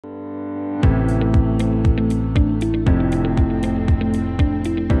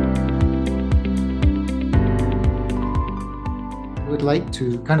would like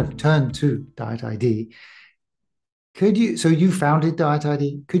to kind of turn to Diet ID. So you founded Diet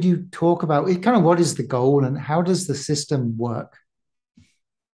ID. Could you talk about it, kind of what is the goal and how does the system work?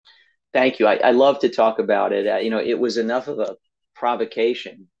 Thank you. I love to talk about it. It was enough of a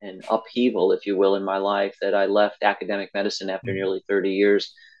provocation and upheaval, if you will, in my life that I left academic medicine after nearly 30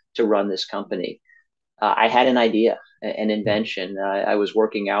 years to run this company. I had an idea, an invention. I was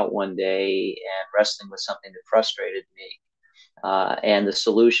working out one day and wrestling with something that frustrated me. And the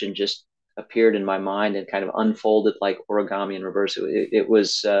solution just appeared in my mind and kind of unfolded like origami in reverse. It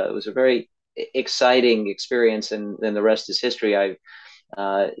was a very exciting experience, and then the rest is history.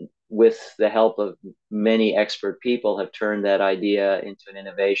 Uh, with the help of many expert people, have turned that idea into an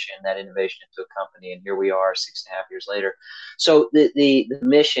innovation, that innovation into a company, and here we are 6.5 years later. So the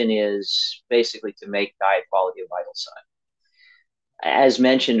mission is basically to make diet quality a vital sign. As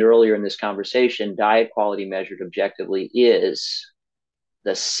mentioned earlier in this conversation, diet quality measured objectively is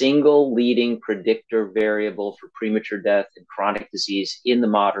the single leading predictor variable for premature death and chronic disease in the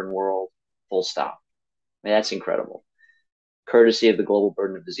modern world, full stop. I mean, that's incredible, courtesy of the Global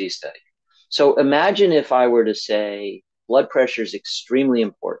Burden of Disease Study. So imagine if I were to say blood pressure is extremely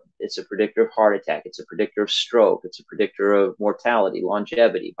important. It's a predictor of heart attack. It's a predictor of stroke. It's a predictor of mortality,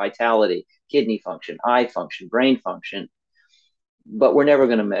 longevity, vitality, kidney function, eye function, brain function. But we're never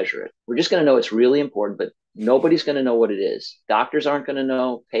going to measure it. We're just going to know it's really important, but nobody's going to know what it is. Doctors aren't going to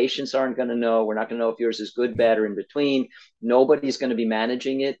know. Patients aren't going to know. We're not going to know if yours is good, bad, or in between. Nobody's going to be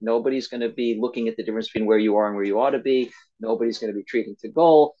managing it. Nobody's going to be looking at the difference between where you are and where you ought to be. Nobody's going to be treating to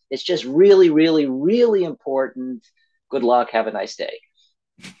goal. It's just really, really, really important. Good luck. Have a nice day.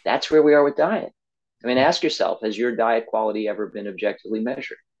 That's where we are with diet. I mean, ask yourself, has your diet quality ever been objectively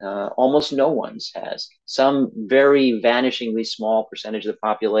measured? Almost no one's has. Some very vanishingly small percentage of the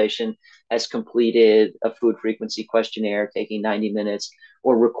population has completed a food frequency questionnaire taking 90 minutes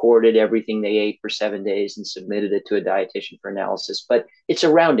or recorded everything they ate for 7 days and submitted it to a dietitian for analysis. But it's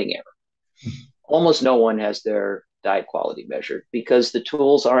a rounding error. Almost no one has their diet quality measured because the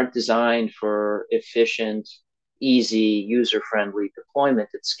tools aren't designed for efficient, easy, user-friendly deployment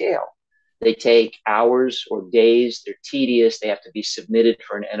at scale. They take hours or days. They're tedious. They have to be submitted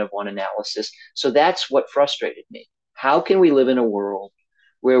for an N of one analysis. So that's what frustrated me. How can we live in a world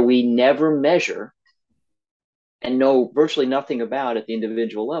where we never measure and know virtually nothing about at the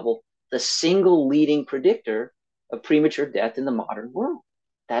individual level the single leading predictor of premature death in the modern world?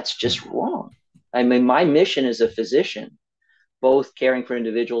 That's just wrong. I mean, my mission as a physician, both caring for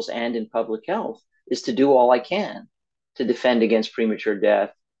individuals and in public health, is to do all I can to defend against premature death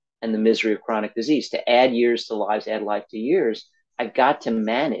and the misery of chronic disease, to add years to lives, add life to years. I've got to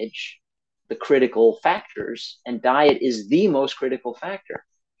manage the critical factors, and diet is the most critical factor.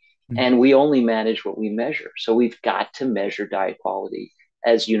 And we only manage what we measure. So we've got to measure diet quality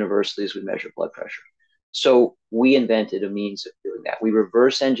as universally as we measure blood pressure. So we invented a means of doing that. We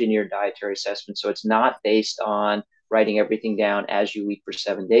reverse engineered dietary assessment. So it's not based on writing everything down as you eat for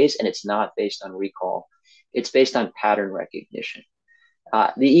 7 days, and it's not based on recall. It's based on pattern recognition.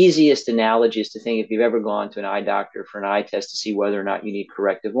 The easiest analogy is to think, if you've ever gone to an eye doctor for an eye test to see whether or not you need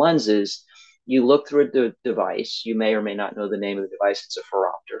corrective lenses, you look through a device. You may or may not know the name of the device. It's a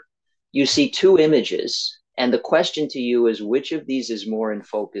phoropter. You see two images, and the question to you is, which of these is more in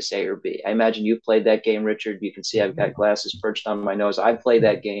focus, A or B? I imagine you've played that game, Richard. You can see I've got glasses perched on my nose. I've played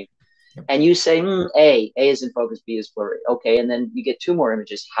that game. And you say, A is in focus, B is blurry. Okay, and then you get two more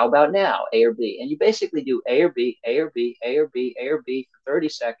images. How about now, A or B? And you basically do A or B, A or B, A or B, A or B for 30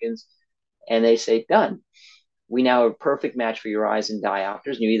 seconds, and they say, done. We now have a perfect match for your eyes and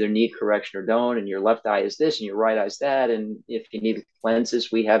diopters, and you either need correction or don't, and your left eye is this, and your right eye is that, and if you need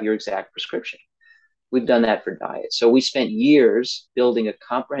lenses, we have your exact prescription. We've done that for diet. So we spent years building a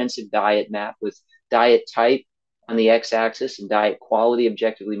comprehensive diet map with diet type on the x-axis and diet quality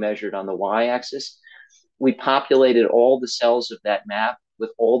objectively measured on the y-axis. We populated all the cells of that map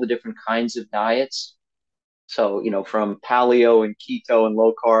with all the different kinds of diets. So, from paleo and keto and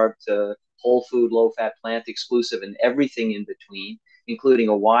low carb to whole food, low fat, plant exclusive, and everything in between, including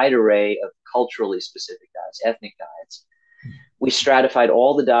a wide array of culturally specific diets, ethnic diets. We stratified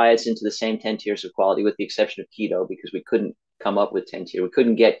all the diets into the same 10 tiers of quality, with the exception of keto, because we couldn't come up with 10 tiers. We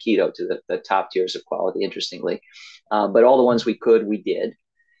couldn't get keto to the top tiers of quality, interestingly. But all the ones we could, we did.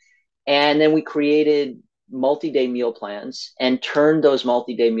 And then we created multi-day meal plans and turned those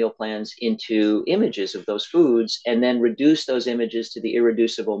multi-day meal plans into images of those foods, and then reduced those images to the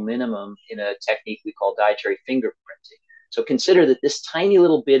irreducible minimum in a technique we call dietary fingerprinting. So consider that this tiny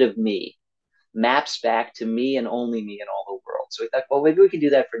little bit of me maps back to me and only me in all the world. So we thought, well, maybe we can do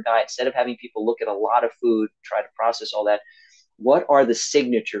that for diet. Instead of having people look at a lot of food, try to process all that, what are the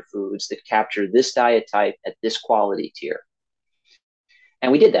signature foods that capture this diet type at this quality tier?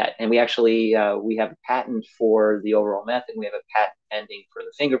 And we did that. And we actually, we have a patent for the overall method. We have a patent pending for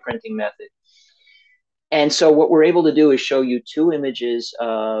the fingerprinting method. And so what we're able to do is show you two images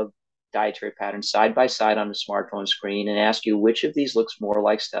of dietary patterns side by side on the smartphone screen and ask you which of these looks more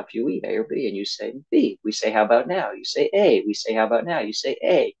like stuff you eat, A or B. And you say B. We say, how about now? You say A. We say, how about now? You say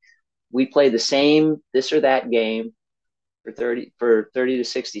A. We play the same this or that game for 30 to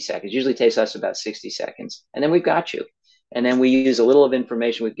 60 seconds. Usually takes us about 60 seconds. And then we've got you. And then we use a little of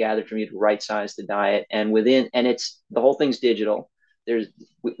information we've gathered from you to right size the diet. And it's the whole thing's digital.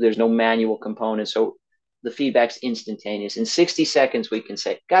 There's no manual component. So the feedback's instantaneous. In 60 seconds, we can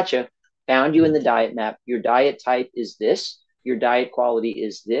say, gotcha, found you in the diet map. Your diet type is this. Your diet quality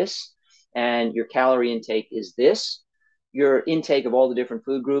is this. And your calorie intake is this. Your intake of all the different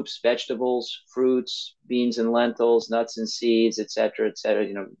food groups, vegetables, fruits, beans and lentils, nuts and seeds, et cetera,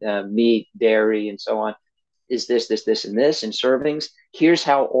 meat, dairy, and so on, is this, and this in servings. Here's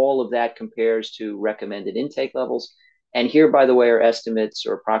how all of that compares to recommended intake levels. And here, by the way, are estimates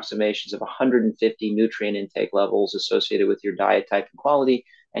or approximations of 150 nutrient intake levels associated with your diet type and quality.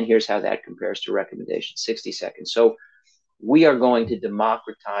 And here's how that compares to recommendations, 60 seconds. So we are going to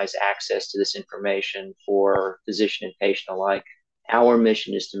democratize access to this information for physician and patient alike. Our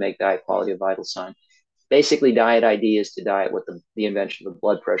mission is to make diet quality a vital sign. Basically, Diet ID is to diet what the invention of the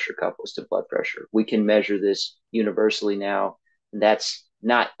blood pressure cup was to blood pressure. We can measure this universally now. That's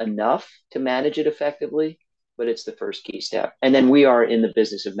not enough to manage it effectively, but it's the first key step. And then we are in the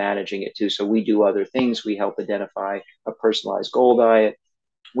business of managing it too. So we do other things. We help identify a personalized goal diet.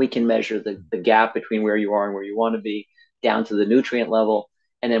 We can measure the gap between where you are and where you want to be down to the nutrient level.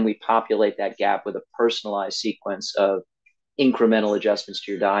 And then we populate that gap with a personalized sequence of incremental adjustments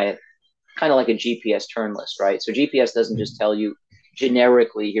to your diet, kind of like a GPS turn list, right? So GPS doesn't just tell you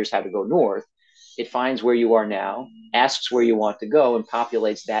generically, here's how to go north. It finds where you are now, asks where you want to go, and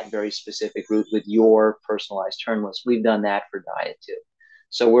populates that very specific route with your personalized turn list. We've done that for diet too.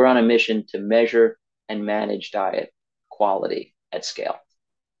 So we're on a mission to measure and manage diet quality at scale.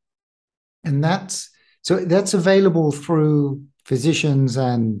 And that's available through physicians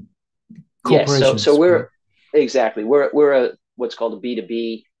and corporations. Yes, so we're exactly we're a what's called a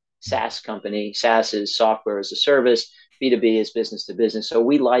B2B SaaS company. SaaS is software as a service. B2B is business to business. So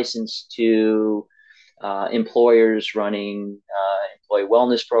we license to employers running employee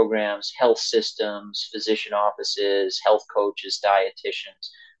wellness programs, health systems, physician offices, health coaches, dietitians.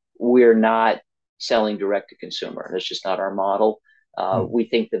 We're not selling direct to consumer. That's just not our model. We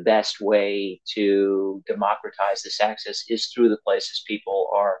think the best way to democratize this access is through the places people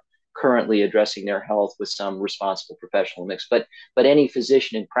are currently addressing their health with some responsible professional mix. But any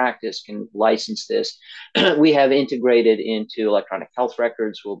physician in practice can license this. We have integrated into electronic health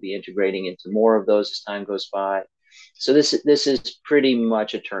records. We'll be integrating into more of those as time goes by. So this is pretty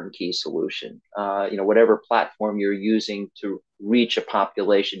much a turnkey solution. Whatever platform you're using to reach a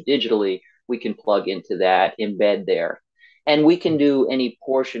population digitally, we can plug into that, embed there. And we can do any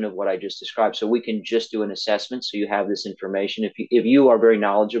portion of what I just described. So we can just do an assessment. So you have this information. If you are very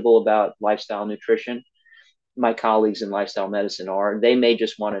knowledgeable about lifestyle nutrition, my colleagues in lifestyle medicine they may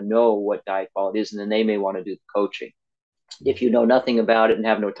just want to know what diet quality is, and then they may want to do the coaching. If you know nothing about it and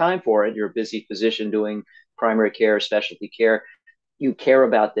have no time for it, you're a busy physician doing primary care, specialty care, you care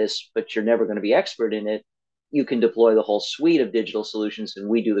about this, but you're never going to be expert in it. You can deploy the whole suite of digital solutions, and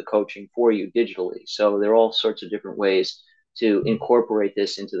we do the coaching for you digitally. So there are all sorts of different ways to incorporate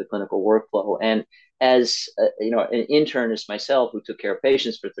this into the clinical workflow. And as an internist myself who took care of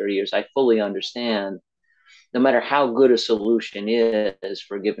patients for 30 years, I fully understand no matter how good a solution is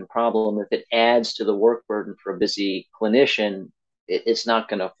for a given problem, if it adds to the work burden for a busy clinician, it's not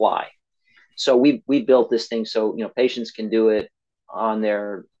going to fly. So we built this thing so patients can do it on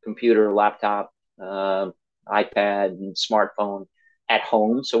their computer, laptop, iPad, and smartphone at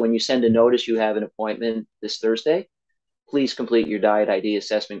home. So when you send a notice, you have an appointment this Thursday, please complete your diet ID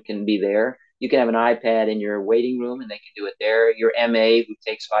assessment can be there. You can have an iPad in your waiting room and they can do it there. Your MA who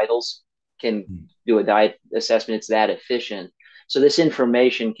takes vitals can do a diet assessment. It's that efficient. So this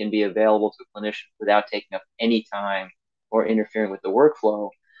information can be available to a clinician without taking up any time or interfering with the workflow,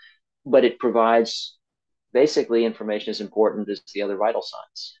 but it provides basically information as important as the other vital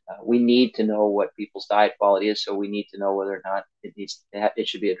signs. We need to know what people's diet quality is, so we need to know whether or not it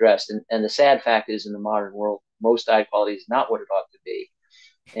should be addressed. And the sad fact is, in the modern world, most diet quality is not what it ought to be,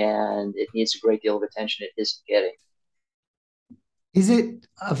 and it needs a great deal of attention it isn't getting. Is it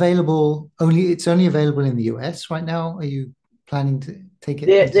available only? It's only available in the US right now. Are you planning to take it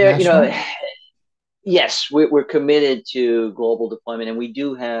international? Yes, we're committed to global deployment, and we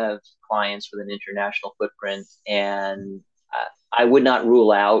do have clients with an international footprint. And I would not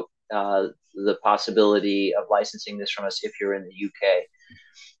rule out the possibility of licensing this from us if you're in the UK.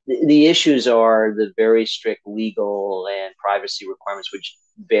 The issues are the very strict legal and privacy requirements, which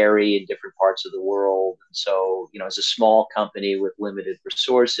vary in different parts of the world. And so, as a small company with limited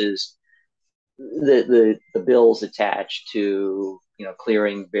resources, the bills attached to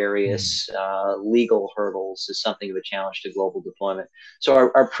clearing Mm. various legal hurdles is something of a challenge to global deployment. So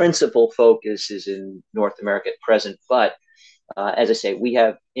our principal focus is in North America at present, but as I say, we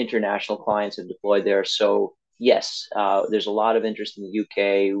have international clients and deployed there. So yes, there's a lot of interest in the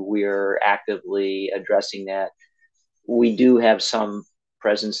UK. We're actively addressing that. We do have some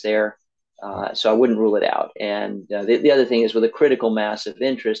presence there. So I wouldn't rule it out. And the other thing is, with a critical mass of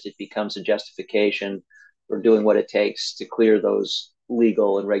interest, it becomes a justification for doing what it takes to clear those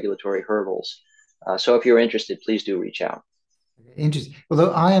legal and regulatory hurdles. So if you're interested, please do reach out. Interesting.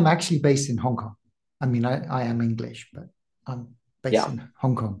 Although I am actually based in Hong Kong. I mean, I am English, but I'm based Yeah, in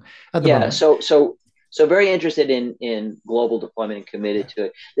Hong Kong at the yeah. moment. So very interested in global deployment and committed Yeah.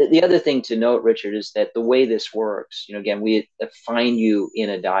 to it. The other thing to note, Richard, is that the way this works, again, we find you in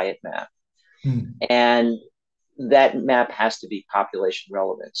a diet map, Mm. and that map has to be population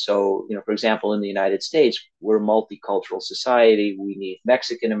relevant. So, for example, in the United States, we're a multicultural society. We need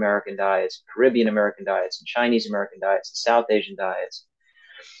Mexican American diets, Caribbean American diets, and Chinese American diets, and South Asian diets.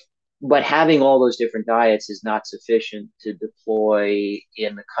 But having all those different diets is not sufficient to deploy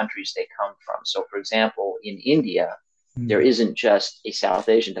in the countries they come from. So, for example, in India, there Mm. isn't just a South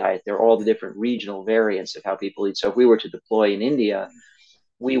Asian diet, there are all the different regional variants of how people eat. So, if we were to deploy in India,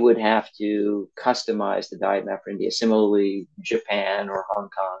 we would have to customize the diet map for India. Similarly, Japan or Hong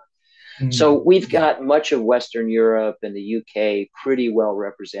Kong. So Mm. we've Yeah. got much of Western Europe and the UK pretty well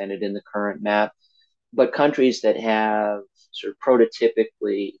represented in the current map, but countries that have sort of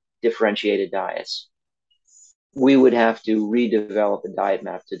prototypically differentiated diets, we would have to redevelop a diet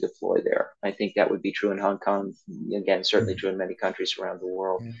map to deploy there. I think that would be true in Hong Kong. Again, certainly Mm. true in many countries around the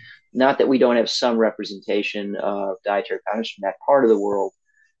world. Yeah. Not that we don't have some representation of dietary patterns from that part of the world,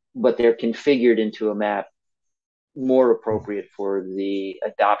 but they're configured into a map more appropriate for the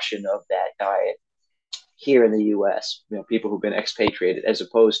adoption of that diet here in the US, people who've been expatriated, as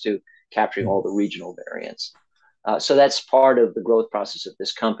opposed to capturing all Mm. the regional variants. So that's part of the growth process of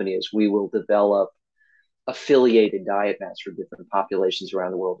this company, is we will develop affiliated diet maps for different populations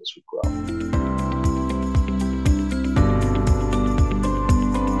around the world as we grow.